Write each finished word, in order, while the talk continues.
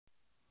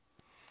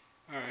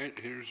Alright,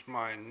 here's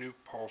my new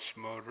pulse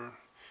motor.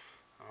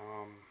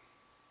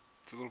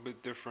 It's a little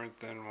bit different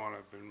than what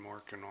I've been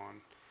working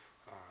on.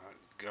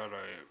 Got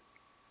a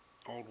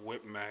old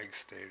Whipmag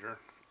stator.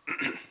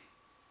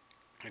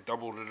 I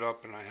doubled it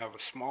up and I have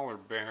a smaller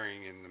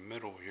bearing in the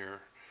middle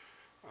here.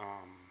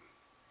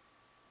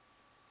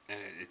 And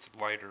it's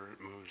lighter,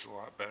 it moves a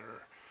lot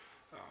better.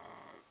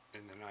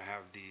 And then I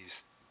have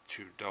these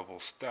two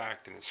double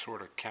stacked and it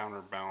sort of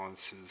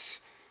counterbalances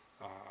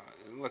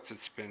and lets it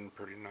spin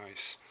pretty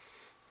nice.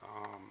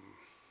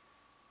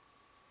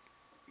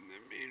 The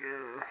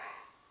meter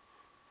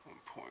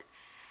 1.407.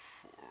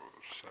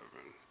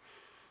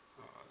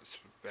 It's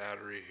a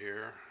battery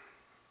here,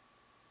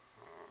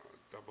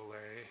 double A.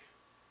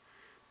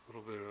 A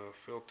little bit of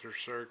filter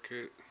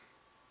circuit,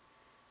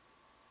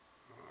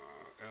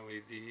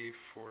 LED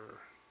for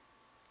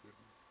the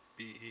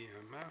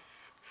BEMF.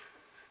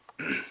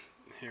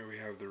 Here we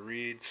have the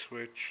reed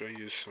switch. I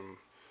use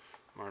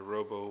my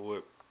Robo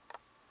Whip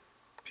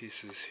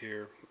pieces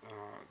here.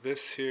 This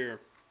here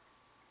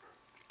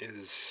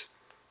is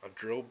a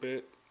drill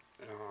bit.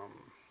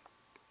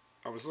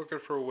 I was looking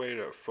for a way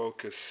to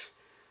focus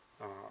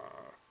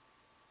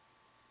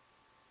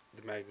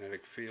the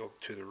magnetic field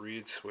to the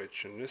reed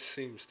switch, and this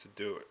seems to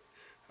do it.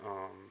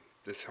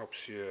 This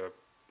helps you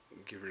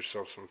give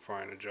yourself some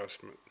fine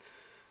adjustment.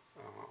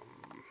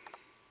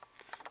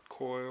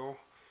 Coil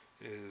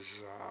is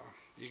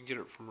you can get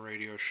it from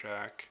Radio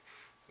Shack.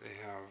 They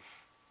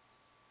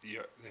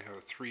have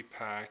a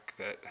 3-pack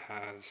that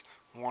has,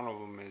 one of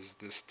them is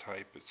this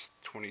type. It's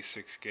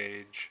 26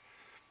 gauge.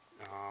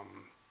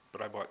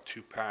 But I bought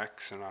 2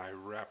 packs and I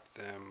wrapped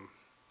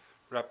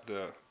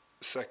the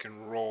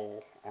second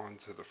roll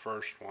onto the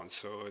first one,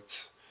 so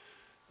it's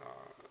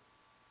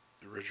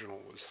the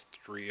original was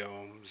 3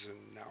 ohms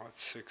and now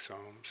it's 6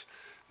 ohms.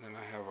 And then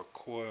I have a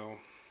coil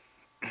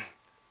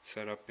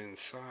set up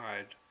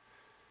inside.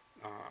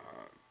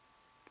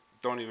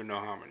 Don't even know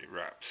how many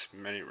wraps,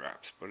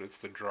 but it's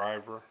the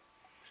driver,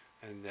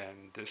 and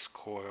then this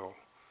coil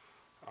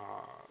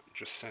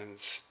just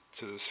sends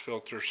to this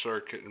filter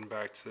circuit and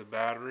back to the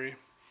battery.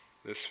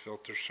 This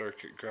filter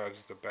circuit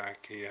grabs the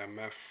back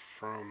EMF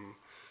from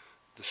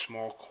the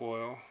small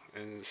coil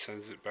and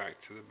sends it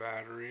back to the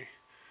battery.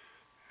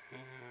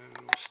 And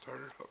we'll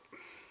start it up.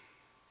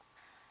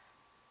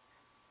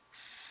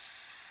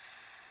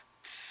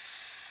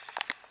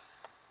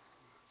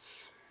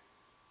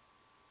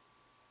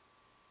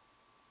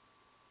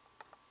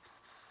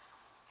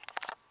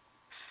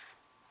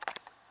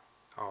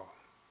 Oh,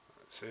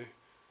 see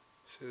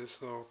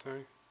this little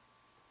thing?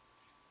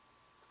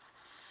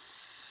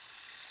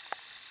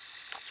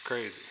 It's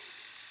crazy.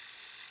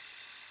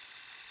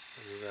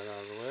 Move that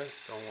out of the way.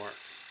 Don't worry.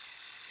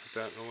 Put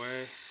that in the way.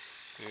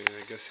 And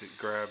I guess it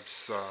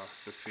grabs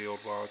the field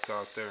while it's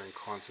out there and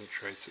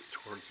concentrates it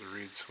towards the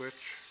reed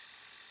switch.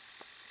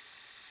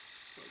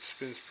 So it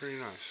spins pretty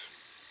nice.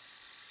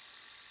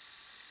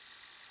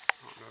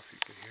 I don't know if you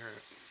can hear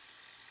it.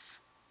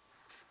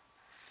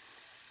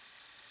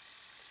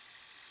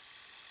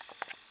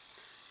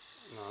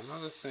 Now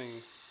another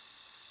thing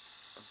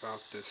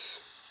about this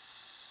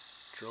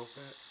drill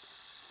bit,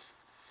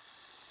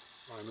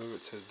 when I move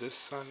it to this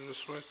side of the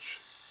switch,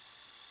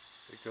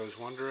 it goes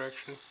one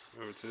direction.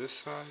 Move it to this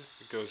side,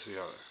 it goes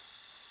the other.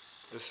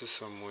 This is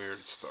some weird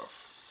stuff.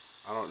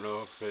 I don't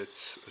know if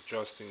it's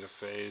adjusting the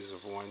phase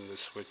of when the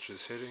switch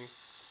is hitting.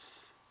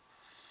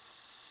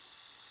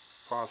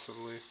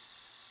 Possibly.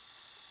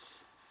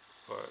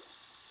 But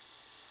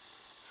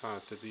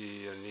found it to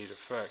be a neat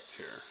effect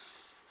here.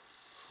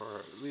 For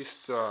at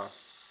least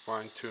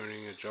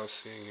fine-tuning,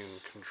 adjusting,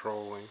 and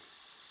controlling.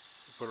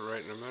 Put it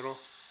right in the middle.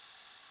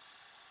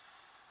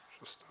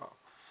 She'll stop.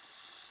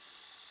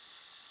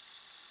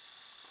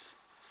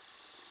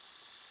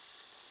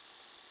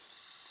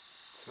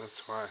 So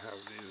that's why I have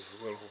these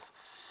little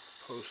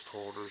post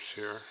holders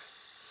here.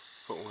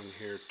 Put one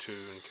here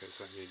too in case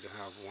I need to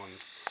have one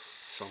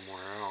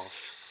somewhere else.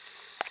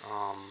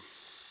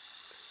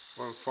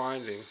 What I'm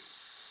finding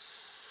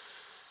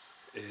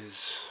is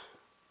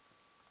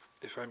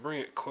if I bring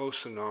it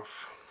close enough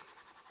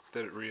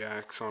that it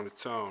reacts on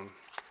its own,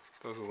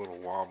 does a little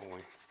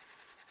wobbling.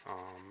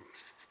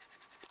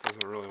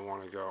 Doesn't really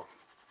want to go.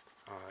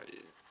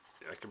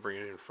 I can bring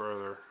it in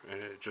further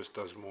and it just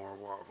does more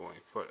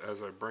wobbling. But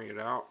as I bring it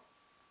out,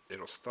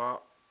 it'll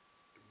stop.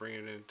 Bring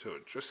it into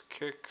it, just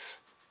kicks.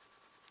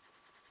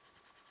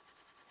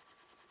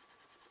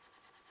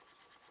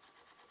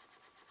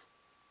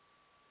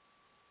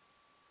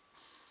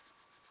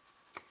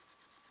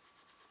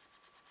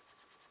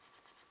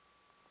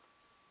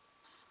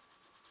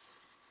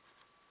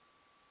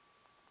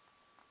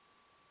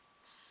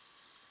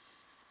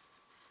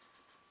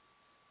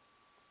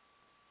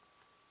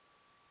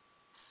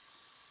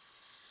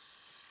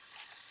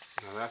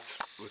 Now that's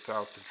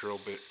without the drill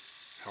bit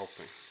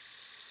helping.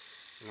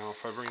 Now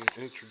if I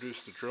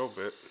introduce the drill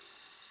bit,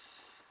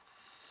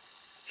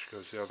 which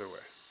goes the other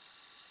way,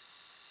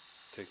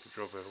 take the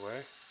drill bit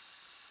away.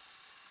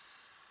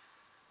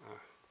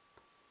 Let's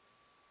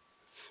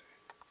see.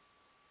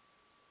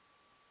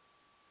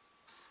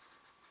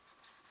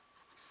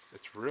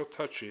 It's real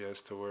touchy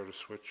as to where the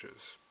switch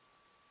is.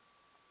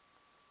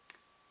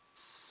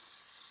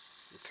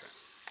 Okay.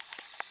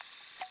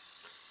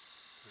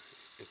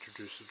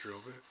 Introduce the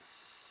drill bit.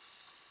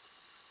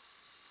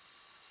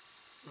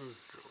 Move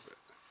the drill bit.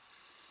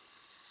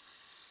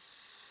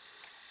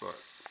 But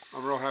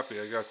I'm real happy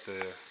I got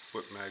the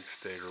Whipmag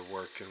stator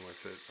working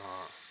with it.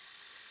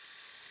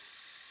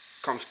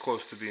 Comes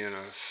close to being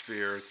a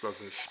sphere. It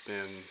doesn't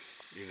spin,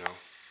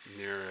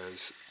 near as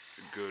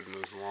good and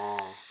as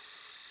long.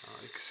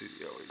 You can see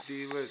the LED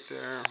lit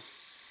there.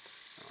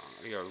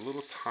 I got a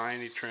little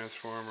tiny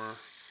transformer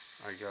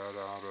I got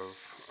out of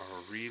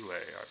a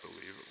relay, I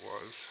believe it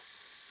was.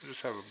 I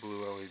just have a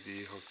blue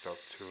LED hooked up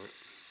to it.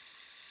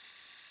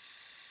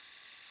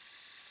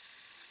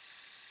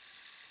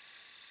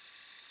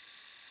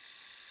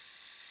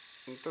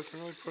 It doesn't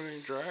really put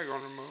any drag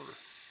on the motor.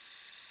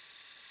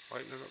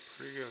 Lighten it up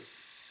pretty good.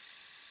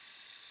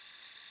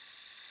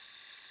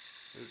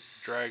 It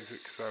drags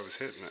it because I was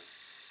hitting it.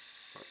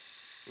 But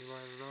we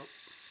light it up.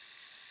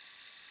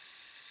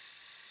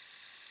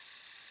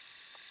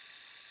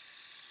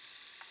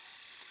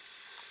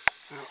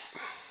 Now,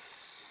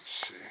 let's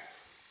see.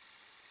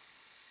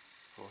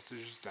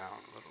 Voltage is down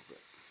a little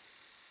bit.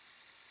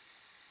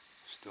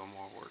 Still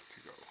more work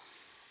to go.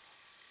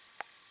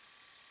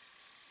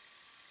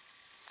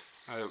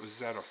 It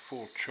was at a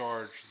full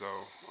charge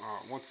though.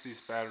 Once these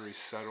batteries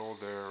settle,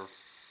 they're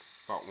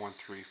about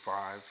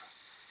 135.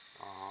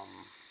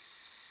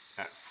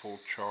 At full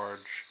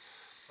charge,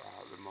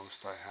 the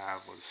most I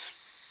have was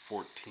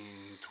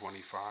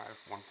 1425,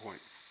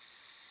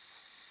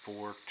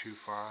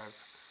 1.425.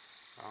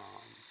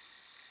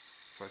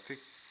 So I think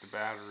the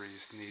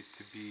batteries need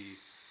to be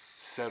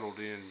settled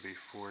in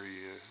before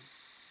you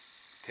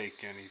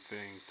take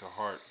anything to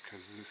heart,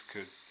 because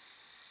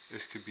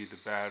this could be the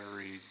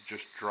battery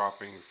just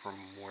dropping from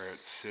where it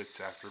sits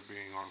after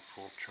being on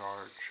full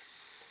charge.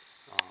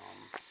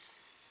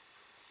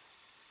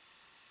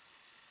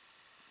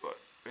 But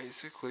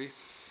basically,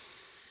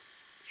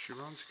 she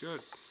runs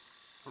good.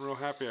 I'm real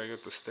happy I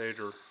got the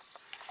stator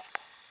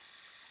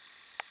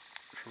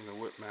from the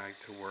Whipmag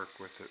to work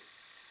with it.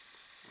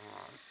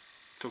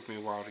 Took me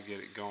a while to get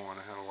it going.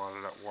 I had a lot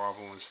of that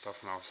wobble and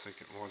stuff, and I was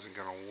thinking it wasn't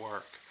going to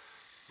work.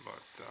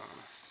 But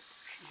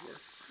she's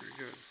worked pretty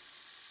good.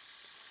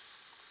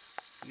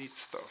 Neat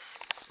stuff.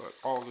 But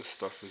all this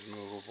stuff is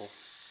movable.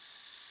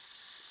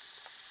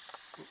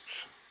 Oops.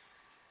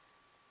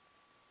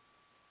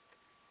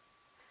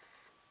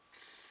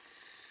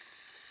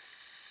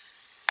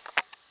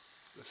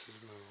 This is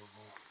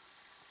movable.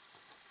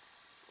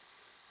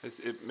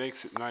 It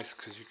makes it nice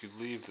because you could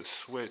leave the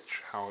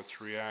switch how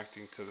it's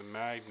reacting to the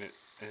magnet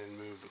and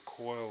move the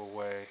coil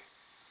away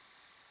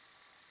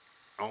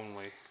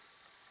only,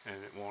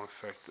 and it won't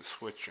affect the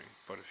switching.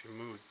 But if you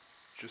move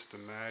just the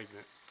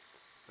magnet,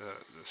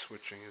 the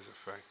switching is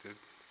affected.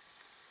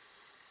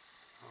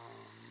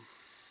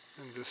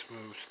 And this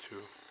moves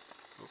too.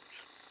 Oops.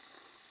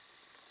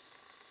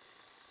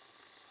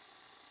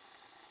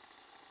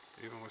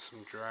 Even with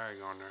some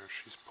drag on there,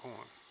 she's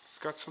pulling.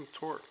 It's got some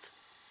torque.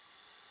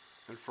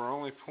 And for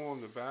only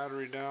pulling the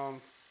battery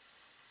down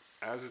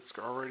as it's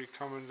already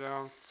coming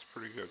down, it's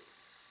pretty good.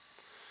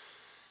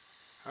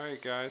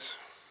 Alright guys,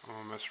 I'm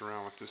going to mess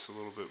around with this a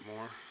little bit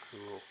more. A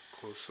little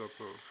close up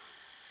of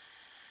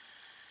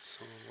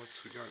some of what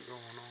we got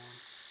going on.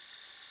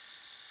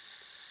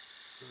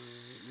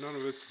 None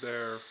of it's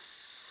there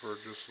for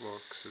just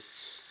looks.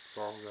 It's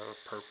all got a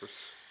purpose.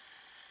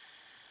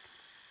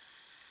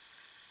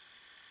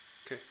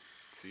 Okay,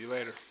 see you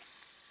later.